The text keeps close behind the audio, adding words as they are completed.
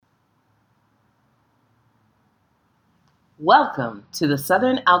Welcome to the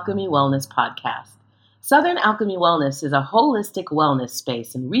Southern Alchemy Wellness Podcast. Southern Alchemy Wellness is a holistic wellness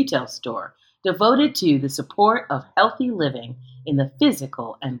space and retail store devoted to the support of healthy living in the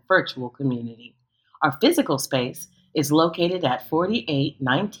physical and virtual community. Our physical space is located at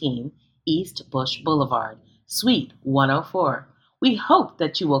 4819 East Bush Boulevard, Suite 104. We hope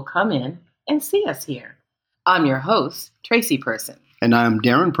that you will come in and see us here. I'm your host, Tracy Person. And I'm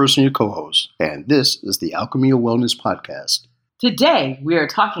Darren Person, your co-host, and this is the Alchemy of Wellness Podcast. Today, we are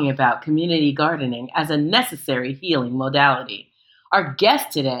talking about community gardening as a necessary healing modality. Our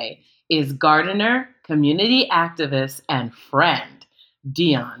guest today is gardener, community activist, and friend,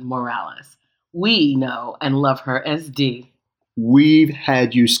 Dione Morales. We know and love her as Dee. We've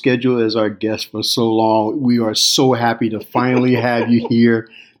had you scheduled as our guest for so long. We are so happy to finally have you here.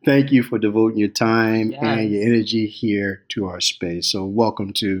 Thank you for devoting your time and your energy here to our space. So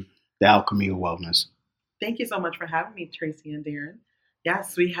welcome to the Alchemy of Wellness. Thank you so much for having me, Tracy and Darren.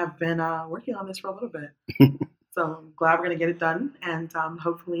 Yes, we have been working on this for a little bit. So I'm glad we're going to get it done and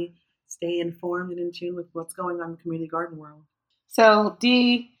hopefully stay informed and in tune with what's going on in the community garden world. So,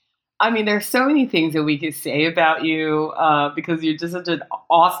 Dee, there's so many things that we could say about you because you're just such an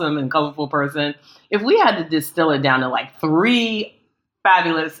awesome and colorful person. If we had to distill it down to like three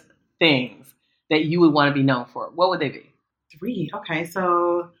fabulous things that you would want to be known for, what would they be? Three. Okay.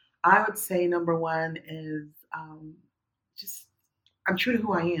 So I would say number one is I'm true to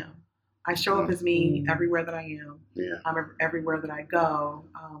who I am. I show up as me everywhere that I am. Yeah. Everywhere that I go.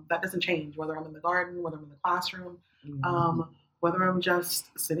 That doesn't change, whether I'm in the garden, whether I'm in the classroom, whether I'm just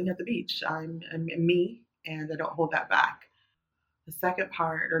sitting at the beach. I'm me, and I don't hold that back. The second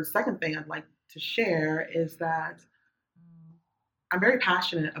thing I'd like to share is that I'm very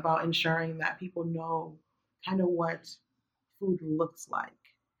passionate about ensuring that people know kind of what food looks like.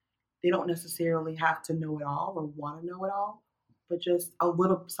 They don't necessarily have to know it all or want to know it all, but just a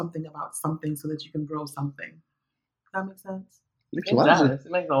little something about something so that you can grow something. Does that make sense? It does.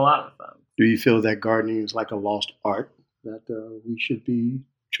 It makes a lot of sense. Do you feel that gardening is like a lost art that we should be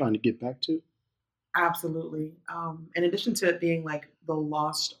trying to get back to? Absolutely. In addition to it being like the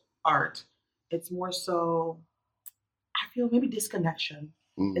lost art, it's more so, I feel maybe disconnection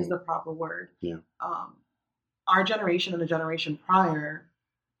is the proper word. Yeah. Our generation and the generation prior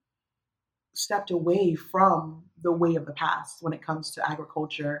stepped away from the way of the past when it comes to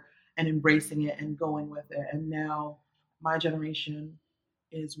agriculture and embracing it and going with it. And now my generation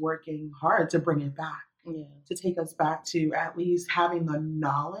is working hard to bring it back, to take us back to at least having the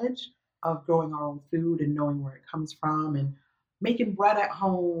knowledge of growing our own food and knowing where it comes from and making bread at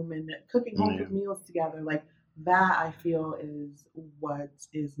home and cooking home cooked meals together. Like that, I feel is what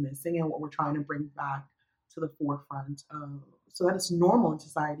is missing and what we're trying to bring back to the forefront so that it's normal in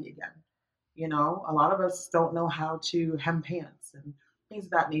society again. You know, a lot of us don't know how to hem pants and things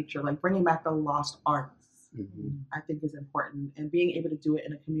of that nature, like bringing back the lost arts, I think is important. And being able to do it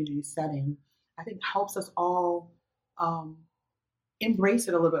in a community setting, I think helps us all embrace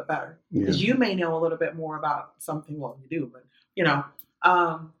it a little bit better. Because you may know a little bit more about something, well, you do, but,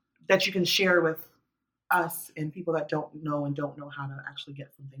 that you can share with us and people that don't know how to actually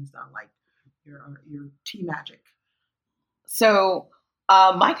get some things done, like your tea magic. So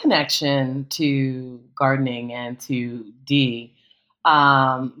my connection to gardening and to Dee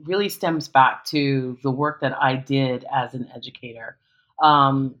really stems back to the work that I did as an educator.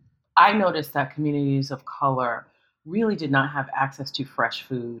 I noticed that communities of color really did not have access to fresh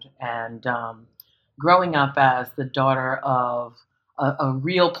food. And growing up as the daughter of a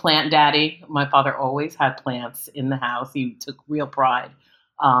real plant daddy, my father always had plants in the house. He took real pride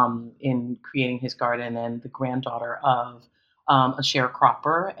in creating his garden, and the granddaughter of a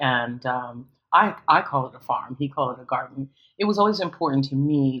sharecropper, and I call it a farm. He called it a garden. It was always important to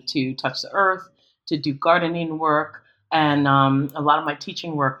me to touch the earth, to do gardening work, and a lot of my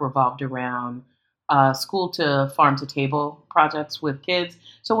teaching work revolved around school to farm to table projects with kids.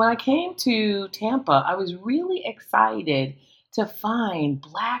 So when I came to Tampa, I was really excited to find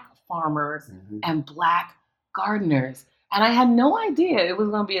Black farmers and Black gardeners. And I had no idea it was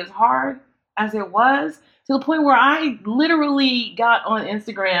going to be as hard as it was, to the point where I literally got on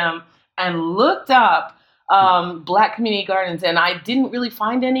Instagram and looked up Black community gardens, and I didn't really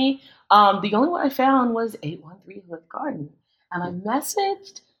find any. The only one I found was 813 Hood Garden. And I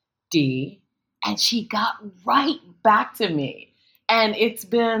messaged Dee, and she got right back to me. And it's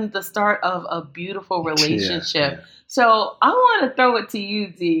been the start of a beautiful relationship. Yeah. So I want to throw it to you,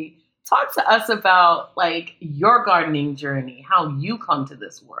 Dee. Talk to us about like your gardening journey, how you come to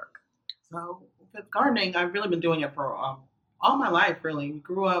this work. So with gardening, I've really been doing it for all my life, really.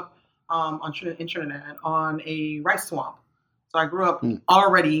 Grew up in Trinidad on a rice swamp. So I grew up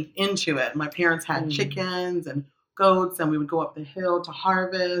already into it. My parents had chickens and goats, and we would go up the hill to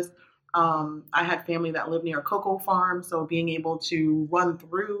harvest. I had family that lived near a cocoa farm, so being able to run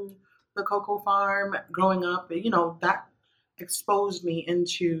through the cocoa farm growing up, that exposed me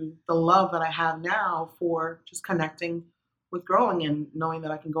into the love that I have now for just connecting with growing and knowing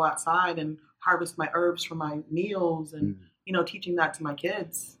that I can go outside and harvest my herbs for my meals and, teaching that to my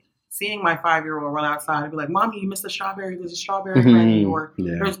kids. Seeing my 5-year-old run outside and be like, Mommy, you missed a strawberry. There's a strawberry ready, or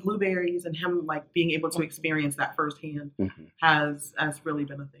there's blueberries, and him like being able to experience that firsthand has really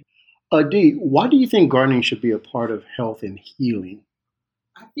been a thing. Dee, why do you think gardening should be a part of health and healing?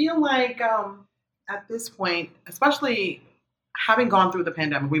 I feel like at this point, especially having gone through the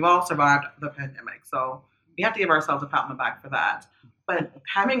pandemic, we've all survived the pandemic. So we have to give ourselves a pat on the back for that. But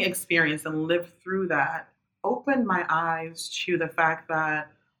having experienced and lived through that opened my eyes to the fact that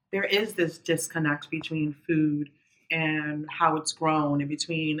there is this disconnect between food and how it's grown, and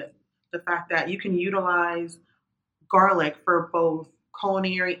between the fact that you can utilize garlic for both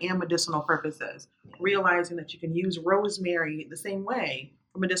culinary and medicinal purposes, realizing that you can use rosemary the same way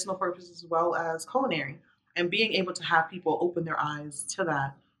for medicinal purposes as well as culinary. And being able to have people open their eyes to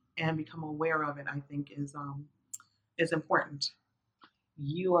that and become aware of it, I think is important.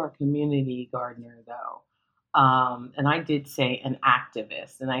 You are a community gardener, though. And I did say an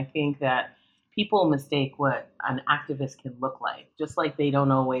activist. And I think that people mistake what an activist can look like, just like they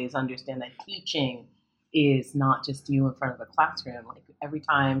don't always understand that teaching is not just you in front of a classroom. Like every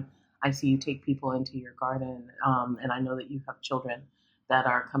time I see you take people into your garden, and I know that you have children that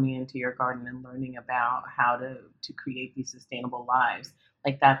are coming into your garden and learning about how to create these sustainable lives.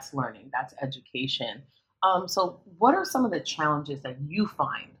 Like that's learning, that's education. So, what are some of the challenges that you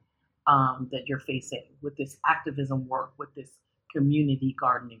find that you're facing with this activism work, with this community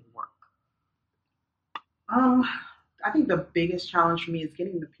gardening work? Um, I think the biggest challenge for me is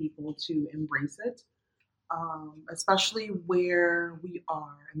getting the people to embrace it, especially where we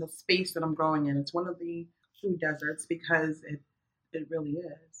are and the space that I'm growing in. It's one of the food deserts because it really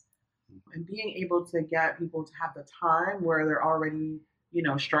is. And being able to get people to have the time where they're already,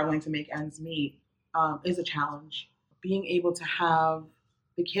 struggling to make ends meet is a challenge. Being able to have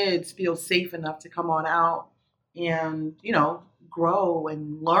the kids feel safe enough to come on out and, grow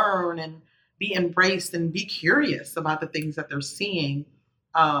and learn and be embraced and be curious about the things that they're seeing,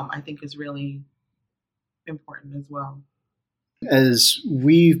 I think is really important as well. As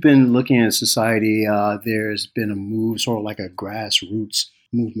we've been looking at society, there's been a move, sort of like a grassroots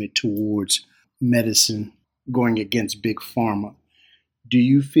movement towards medicine going against big pharma. Do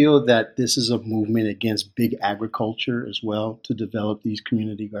you feel that this is a movement against big agriculture as well to develop these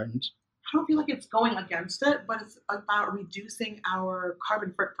community gardens? I don't feel like it's going against it, but it's about reducing our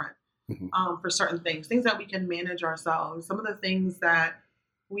carbon footprint for certain things that we can manage ourselves. Some of the things that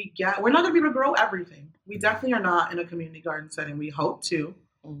we get, we're not going to be able to grow everything. We definitely are not in a community garden setting. We hope to,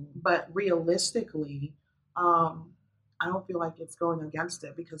 but realistically, I don't feel like it's going against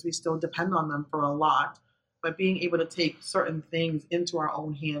it because we still depend on them for a lot. But being able to take certain things into our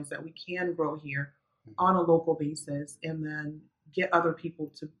own hands that we can grow here on a local basis and then get other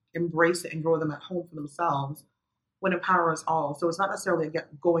people to embrace it and grow them at home for themselves would empower us all. So it's not necessarily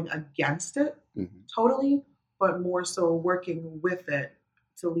going against it totally, but more so working with it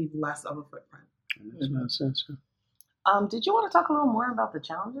to leave less of a footprint. That makes a lot of sense. Did you want to talk a little more about the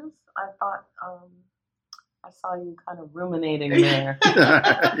challenges? I thought I saw you kind of ruminating there.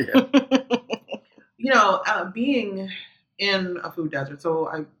 Being in a food desert,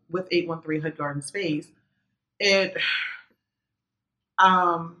 so with 813 Hood Garden Space, it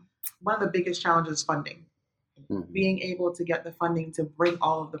one of the biggest challenges is funding. Being able to get the funding to bring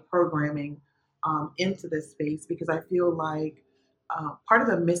all of the programming into this space, because I feel like part of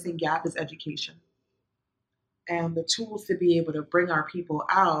the missing gap is education. And the tools to be able to bring our people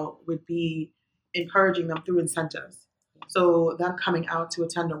out would be encouraging them through incentives. So them coming out to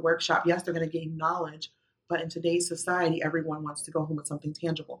attend a workshop, yes, they're going to gain knowledge, but in today's society, everyone wants to go home with something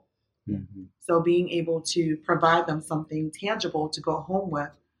tangible. So being able to provide them something tangible to go home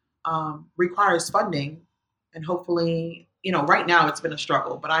with requires funding. And hopefully, right now it's been a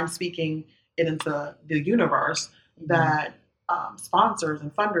struggle, but I'm speaking it into the universe that sponsors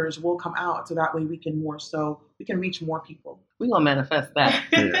and funders will come out, so that way we can reach more people. We're going to manifest that.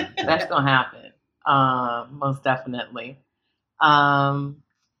 That's going to happen. Most definitely.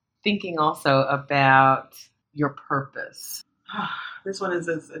 Thinking also about your purpose. This one is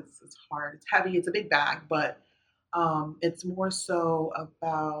it's hard. It's heavy. It's a big bag, but it's more so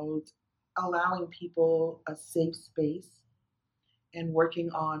about allowing people a safe space and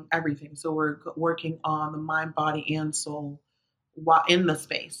working on everything. So we're working on the mind, body, and soul while in the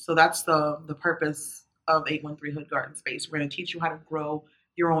space. So that's the purpose of 813 Hood Garden Space. We're going to teach you how to grow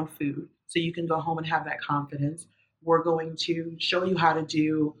your own food so you can go home and have that confidence. We're going to show you how to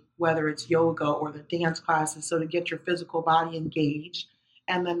do whether it's yoga or the dance classes, so to get your physical body engaged.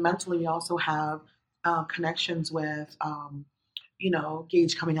 And then mentally, we also have connections with,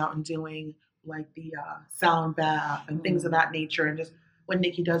 Gage coming out and doing like the sound bath and things of that nature, and just when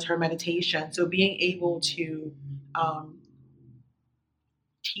Nikki does her meditation. So being able to um,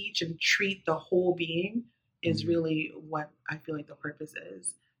 teach and treat the whole being is really what I feel like the purpose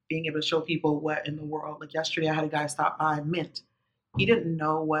is. Being able to show people what in the world. Like yesterday, I had a guy stop by mint. He didn't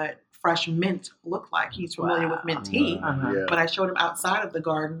know what fresh mint looked like. He's familiar with mint tea, Yeah. but I showed him outside of the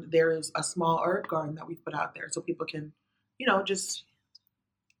garden. There is a small herb garden that we've put out there so people can, just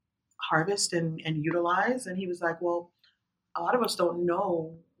harvest and utilize. And he was like, well, a lot of us don't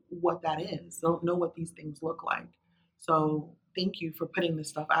know what that is, don't know what these things look like. So thank you for putting this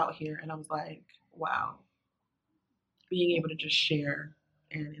stuff out here. And I was like, wow, being able to just share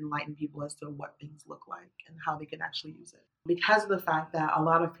and enlighten people as to what things look like and how they can actually use it. Because of the fact that a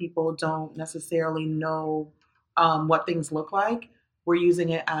lot of people don't necessarily know what things look like, we're using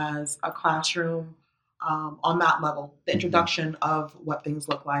it as a classroom on that level, the introduction of what things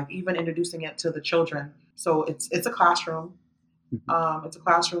look like, even introducing it to the children. So it's a classroom. It's a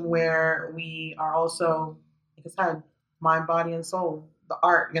classroom where we are also, like I said, mind, body, and soul. The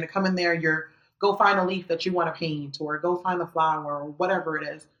art. You're gonna come in there. You're go find a leaf that you want to paint, or go find the flower, or whatever it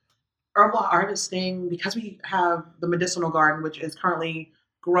is. Herbal harvesting, because we have the medicinal garden, which is currently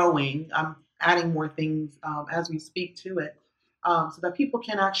growing. I'm adding more things as we speak to it, so that people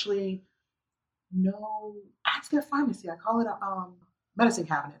can actually know. Ask their pharmacy. I call it a medicine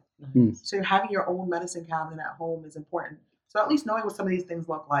cabinet. So having your own medicine cabinet at home is important. So at least knowing what some of these things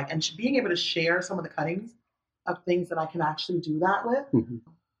look like and being able to share some of the cuttings of things that I can actually do that with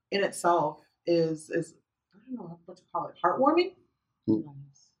in itself is I don't know what to call it, heartwarming.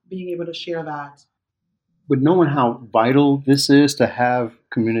 Being able to share that. But knowing how vital this is to have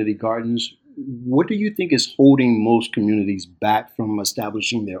community gardens, what do you think is holding most communities back from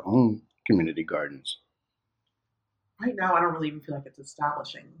establishing their own community gardens? Right now, I don't really even feel like it's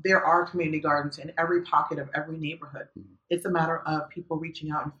establishing. There are community gardens in every pocket of every neighborhood. It's a matter of people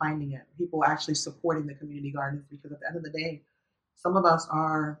reaching out and finding it, people actually supporting the community gardens, because at the end of the day, some of us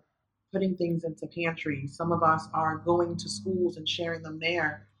are putting things into pantries, some of us are going to schools and sharing them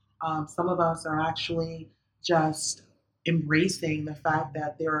there. Some of us are actually just embracing the fact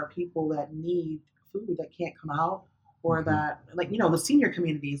that there are people that need food that can't come out, or that, like, the senior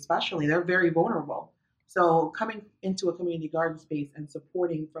community, especially, they're very vulnerable. So coming into a community garden space and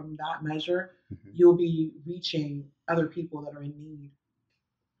supporting from that measure, you'll be reaching other people that are in need.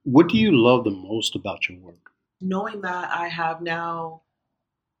 What do you love the most about your work? Knowing that I have now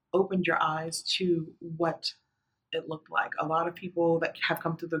opened your eyes to what it looked like. A lot of people that have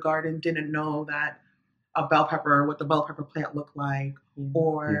come through the garden didn't know that a bell pepper, what the bell pepper plant looked like,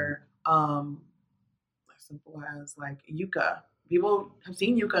 or as simple as like yucca. People have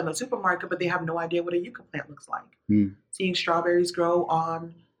seen yucca in the supermarket, but they have no idea what a yucca plant looks like. Seeing strawberries grow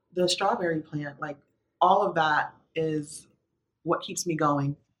on the strawberry plant, like all of that is what keeps me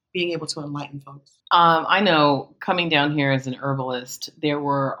going, being able to enlighten folks. I know coming down here as an herbalist, there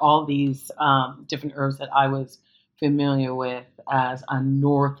were all these different herbs that I was familiar with as a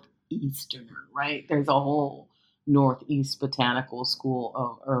northeasterner, right? There's a whole northeast botanical school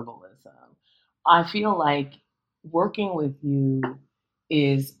of herbalism. I feel like working with you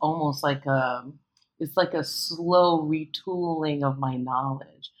is almost like it's like a slow retooling of my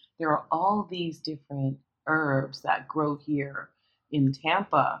knowledge. There are all these different herbs that grow here in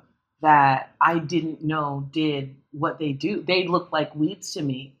Tampa that I didn't know did what they do. They look like weeds to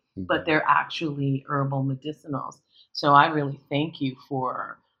me, but they're actually herbal medicinals. So I really thank you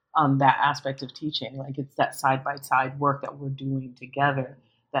for that aspect of teaching. Like, it's that side by side work that we're doing together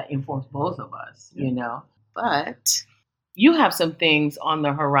that informs both of us, But you have some things on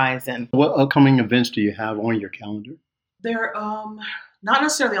the horizon. What upcoming events do you have on your calendar? They're not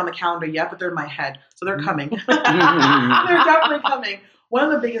necessarily on the calendar yet, but they're in my head, so they're coming. They're definitely coming. One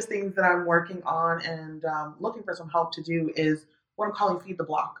of the biggest things that I'm working on and looking for some help to do is what I'm calling Feed the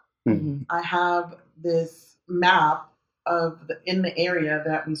Block. I have this map of in the area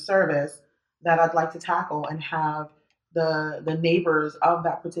that we service that I'd like to tackle and have the neighbors of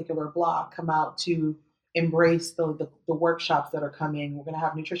that particular block come out to embrace the workshops that are coming. We're going to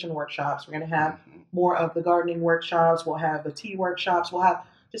have nutrition workshops. We're going to have more of the gardening workshops. We'll have the tea workshops. We'll have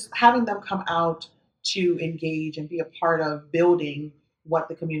just having them come out to engage and be a part of building what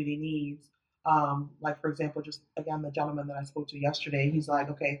the community needs. Like, for example, just again, the gentleman that I spoke to yesterday, he's like,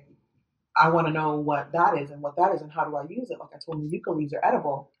 okay, I want to know what that is and what that is and how do I use it. Like I told him, euca leaves are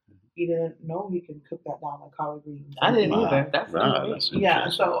edible. He didn't know you can cook that down like collard greens. I didn't either. That's yeah.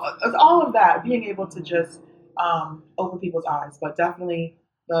 So it's all of that, being able to just open people's eyes. But definitely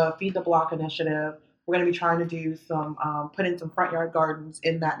the Feed the Block initiative. We're going to be trying to do some put in some front yard gardens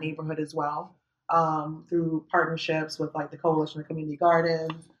in that neighborhood as well, through partnerships with like the Coalition of Community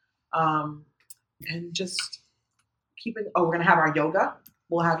Gardens, and just keeping. Oh, we're going to have our yoga.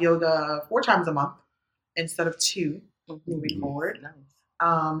 We'll have yoga 4 times a month instead of 2 moving forward.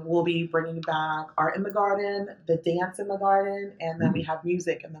 Nice. We'll be bringing back art in the garden, the dance in the garden, and then we have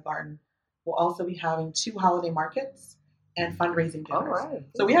music in the garden. We'll also be having 2 holiday markets and fundraising dinners. All right.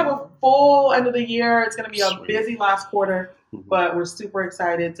 So we have a full end of the year. It's going to be a busy last quarter, but we're super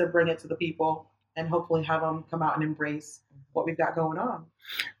excited to bring it to the people and hopefully have them come out and embrace what we've got going on.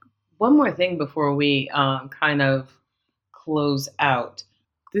 One more thing before we kind of close out.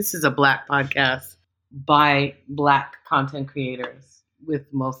 This is a Black podcast by Black content creators with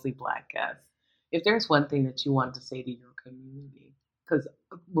mostly Black guests. If there's one thing that you want to say to your community, because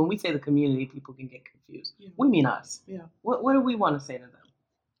when we say the community, people can get confused. Yeah. We mean us. Yeah. What do we want to say to them?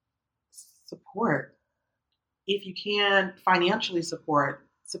 Support. If you can financially support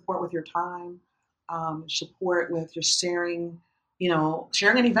with your time, support with just sharing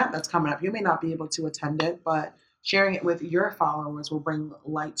an event that's coming up. You may not be able to attend it, but sharing it with your followers will bring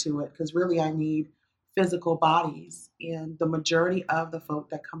light to it, because really I need physical bodies, and the majority of the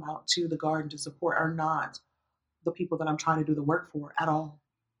folk that come out to the garden to support are not the people that I'm trying to do the work for at all.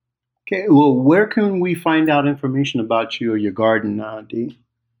 Okay, well, where can we find out information about you or your garden, Dee?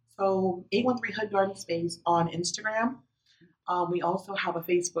 So 813 Hood Garden Space on Instagram. We also have a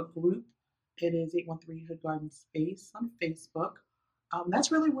Facebook group. It is 813 Hood Garden Space on Facebook.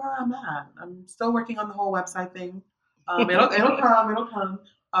 That's really where I'm at. I'm still working on the whole website thing. It'll come.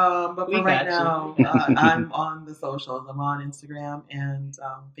 But for right now, I'm on the socials. I'm on Instagram and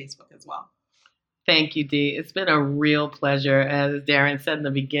Facebook as well. Thank you, Dee. It's been a real pleasure. As Darren said in the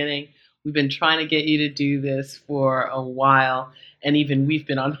beginning, we've been trying to get you to do this for a while, and even we've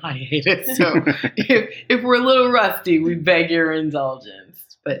been on hiatus. So if we're a little rusty, we beg your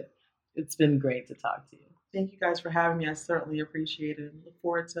indulgence. But it's been great to talk to you. Thank you guys for having me. I certainly appreciate it. And look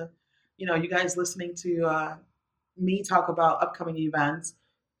forward to, you guys listening to me talk about upcoming events.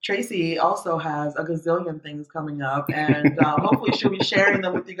 Tracy also has a gazillion things coming up, and hopefully she'll be sharing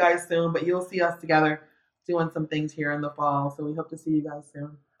them with you guys soon. But you'll see us together doing some things here in the fall. So we hope to see you guys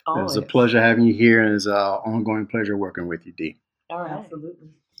soon. It's a pleasure having you here, and it's an ongoing pleasure working with you, Dee. All right.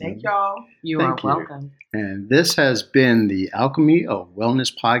 Absolutely. Thank y'all. You are welcome. And this has been the Alchemy of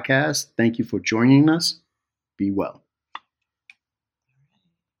Wellness podcast. Thank you for joining us. Be well.